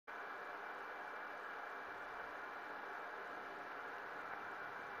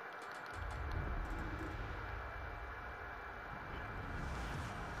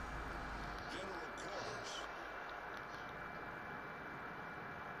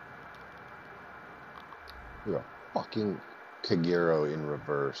You're a fucking Kagero in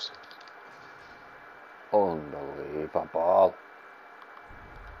reverse. Unbelievable.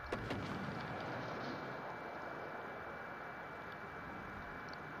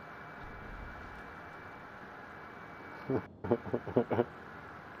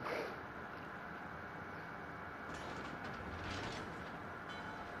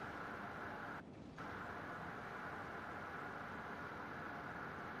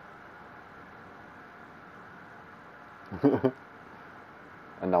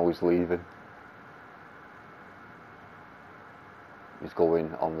 And now he's leaving. He's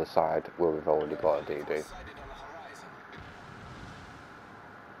going on the side where we've already got a DD.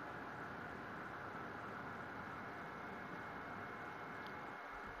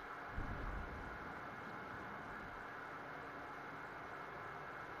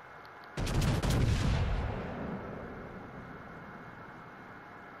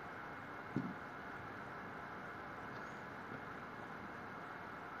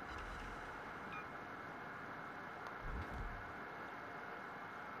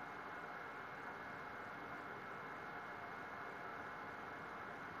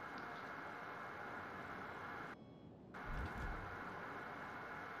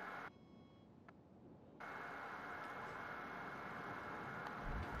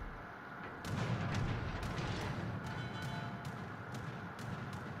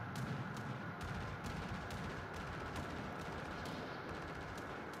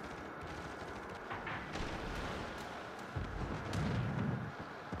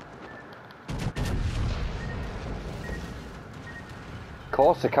 Of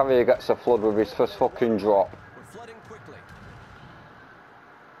course the carrier gets a flood with his first fucking drop. We're flooding quickly.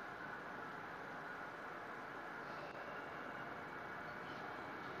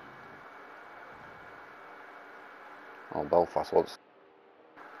 Oh, Belfast wants.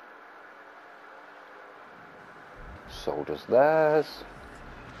 So does theirs.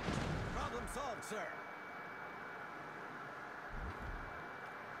 Problem solved, sir.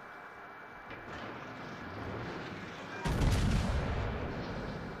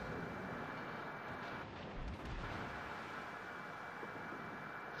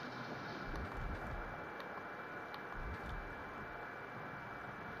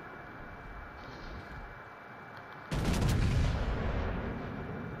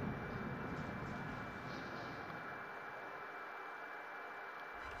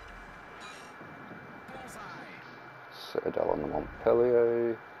 Citadel on the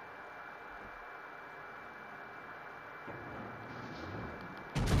Montpellier.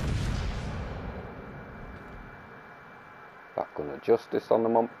 Back gun of Justice on the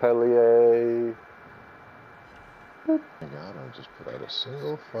Montpellier. Oh my god, I just put out a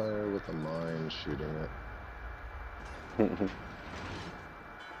single fire with a mine shooting it.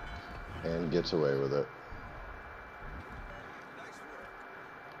 And gets away with it.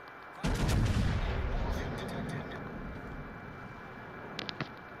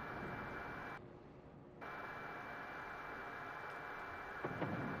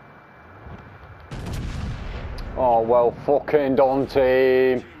 Oh, well fucking done,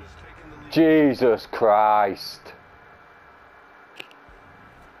 team. Jesus Christ.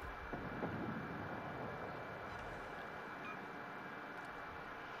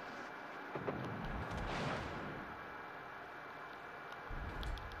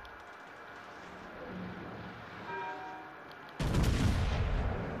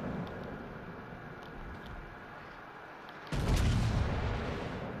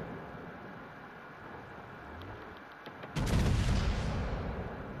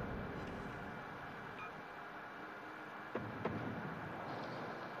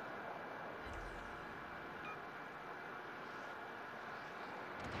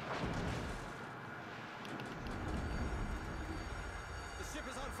 The ship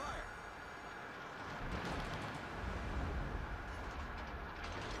is on fire.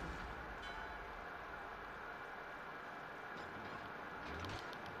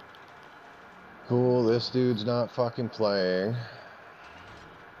 Cool, this dude's not fucking playing.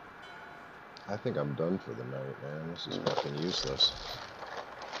 I think I'm done for the night, man. This is fucking useless.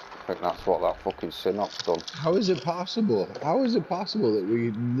 I think that's what that fucking Synop's done. How is it possible? How is it possible that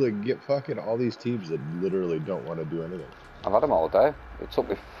we like get fucking all these teams that literally don't want to do anything? I've had them all day. It took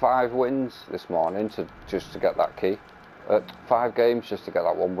me 5 wins this morning just to get that key. 5 games just to get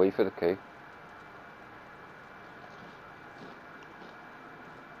that 1 wee for the key.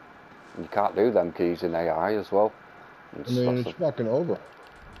 You can't do them keys in AI as well. I mean, it's fucking over.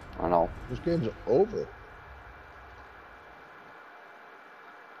 I know. This game's over.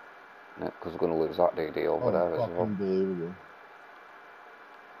 Yeah, because we're going to lose that DD over there as well. Unbelievable.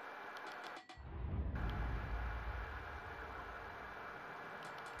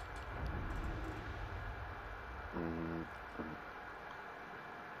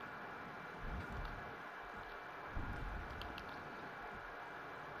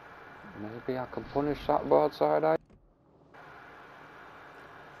 Maybe I can punish that broadside eye.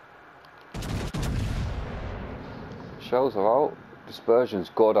 Shells are out.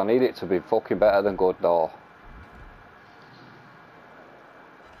 Dispersion's good. I need it to be fucking better than good though.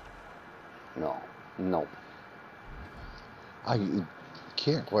 No. No. I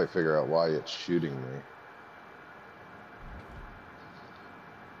can't quite figure out why it's shooting me.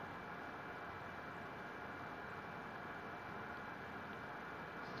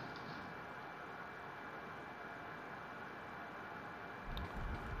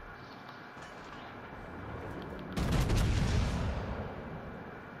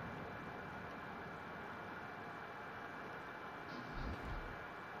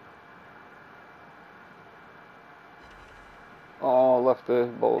 Oh, left the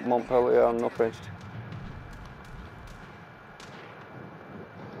Montpellier on nothing.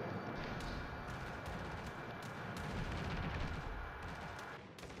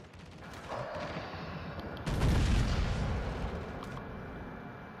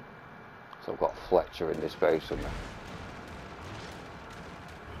 So I've got Fletcher in this base with me.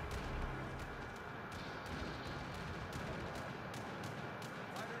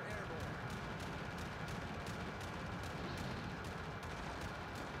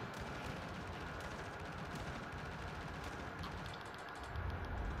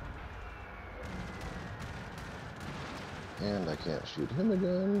 And I can't shoot him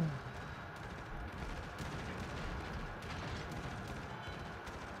again.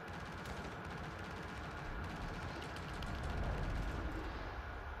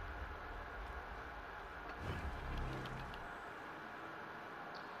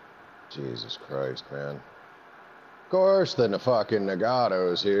 Jesus Christ, man. Of course, then the fucking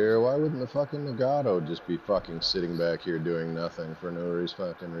Nagato's here. Why wouldn't the fucking Nagato just be fucking sitting back here doing nothing for no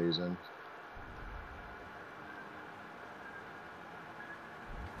fucking reason?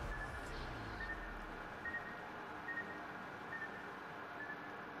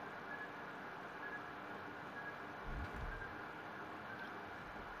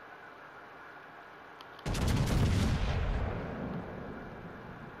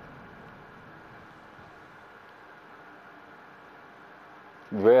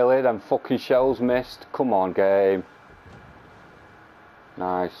 Really? Them fucking shells missed? Come on, game.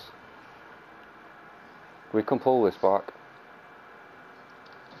 Nice. We can pull this back.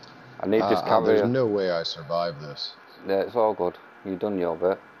 I need this carrier. There's no way I survive this. Yeah, it's all good. You've done your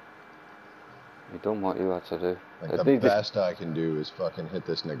bit. You've done what you had to do. Like, the best I can do is fucking hit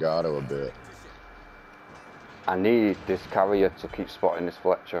this Nagato a bit. I need this carrier to keep spotting this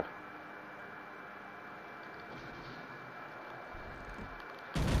Fletcher.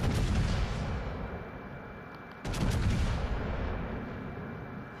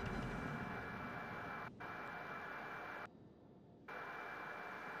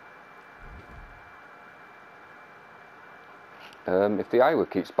 If the Iowa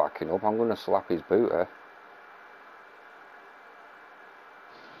keeps backing up, I'm going to slap his booter.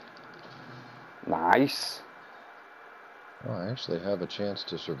 Nice. Oh, I actually have a chance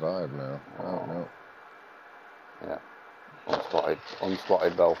to survive now. Oh, no. Yeah.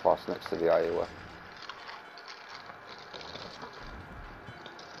 Unspotted Belfast next to the Iowa.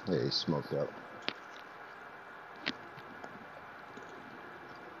 Yeah, he's smoked up.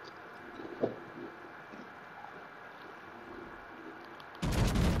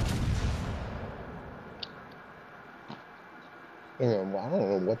 I don't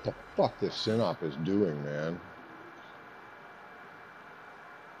know what the fuck this Sinop is doing, man.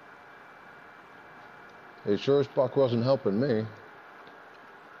 He sure as fuck wasn't helping me.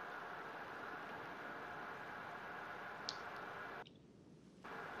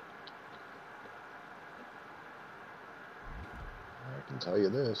 I can tell you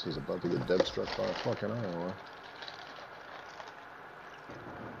this, he's about to get dead struck by a fucking Iowa.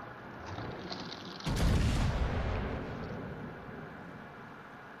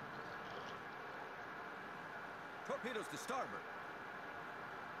 Torpedoes to starboard.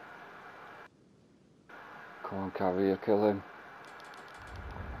 Come on, carrier, kill him.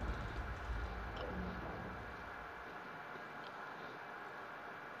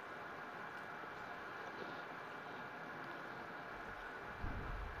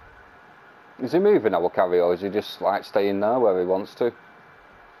 Is he moving our carrier, or is he just like staying there where he wants to?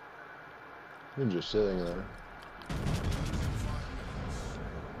 He's just sitting there.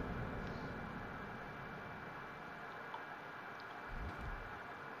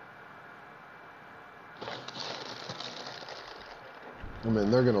 I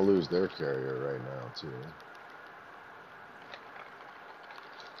mean, they're going to lose their carrier right now, too.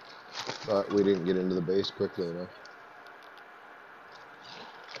 But we didn't get into the base quickly enough.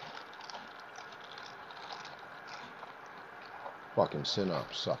 Fucking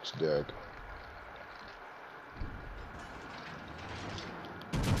Synop sucks dick.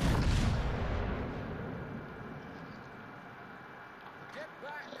 Get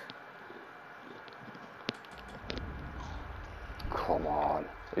back. Come on.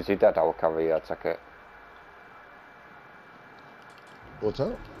 Is he dead? I'll carry I take it. What's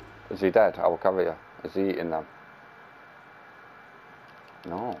up? Is he dead? I'll carry you. Is he eating them?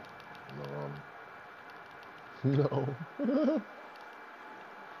 No. No.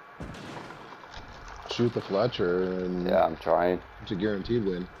 Shoot the Fletcher and Yeah, I'm trying. it's a guaranteed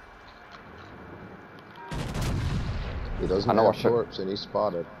win. He doesn't I know I have should- torps and he's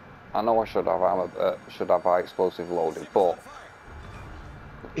spotted. I know I should have high explosive loaded, Ship is but on fire.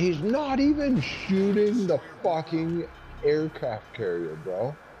 He's not even shooting the fucking aircraft carrier,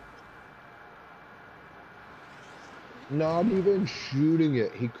 bro. Not even shooting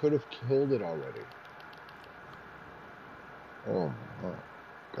it. He could have killed it already. Oh my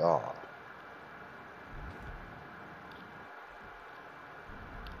god.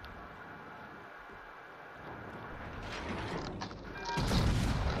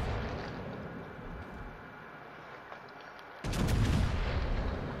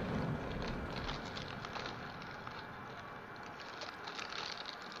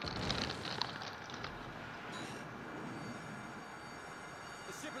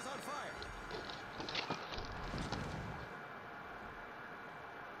 The ship is on fire.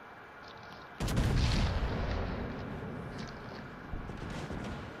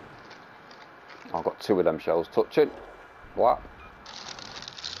 I've got 2 of them shells touching. What?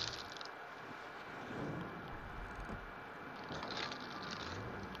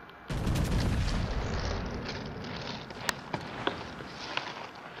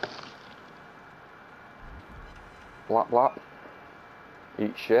 Blap blap.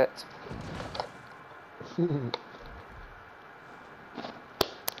 Eat shit.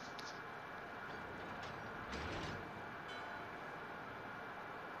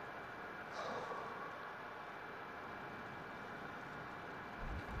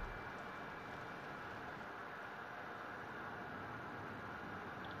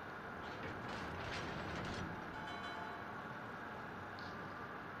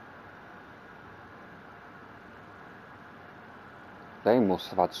 They must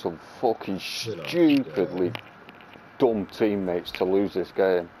have had some fucking Shit on, stupidly dumb teammates to lose this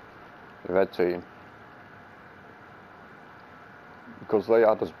game. The red team. Because they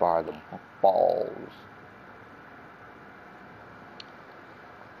had us by the balls.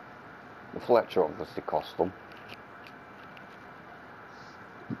 The Fletcher obviously cost them.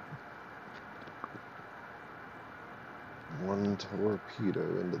 One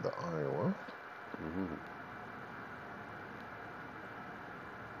torpedo into the Iowa.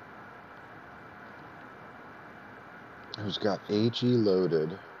 Who's got HE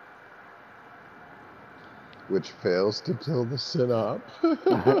loaded, which fails to kill the Synop.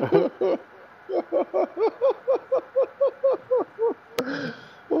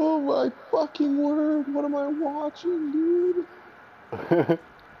 Oh my fucking word, what am I watching, dude?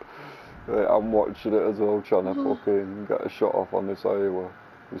 I'm watching it as well, trying to fucking get a shot off on this Iowa,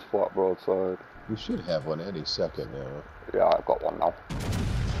 this flat broadside. You should have one any second now. Yeah, I've got one now.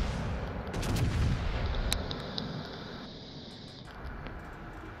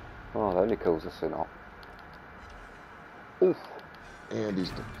 Oh, that only kills the Synop. Oof. And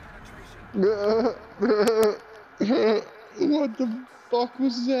he's what the fuck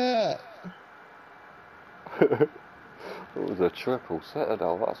was that? It was a triple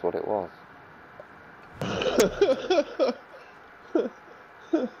citadel, that's what it was.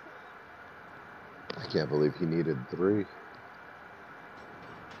 I can't believe he needed 3.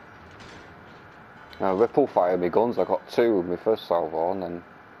 Now, Ripple fired me guns, I got 2 with my first salvo, and then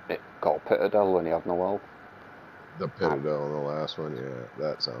it got a Pitadel when he had no health. The Pitadel in the last one, yeah,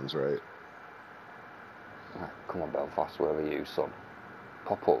 that sounds right. Come on, Belfast, where are you, son?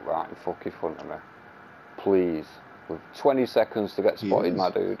 Pop up right in fucking front of me. Please. With 20 seconds to get He spotted, is. my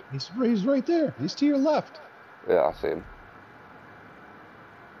dude. He's right there. He's to your left. Yeah, I see him.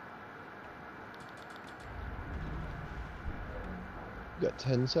 You got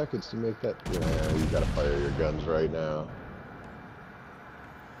 10 seconds to make that. Yeah, you gotta fire your guns right now.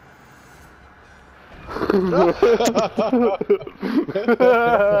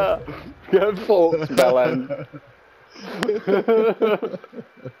 Get fucked, Belen.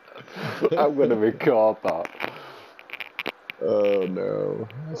 I'm gonna record that. Oh no,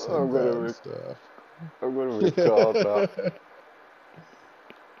 that's some I'm gonna bad stuff. I'm gonna record that.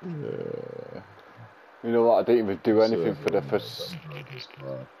 Yeah. You know what? I didn't even do anything So for the everyone knows first. I'm drunk as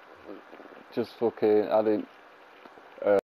fuck. Just fucking. I didn't.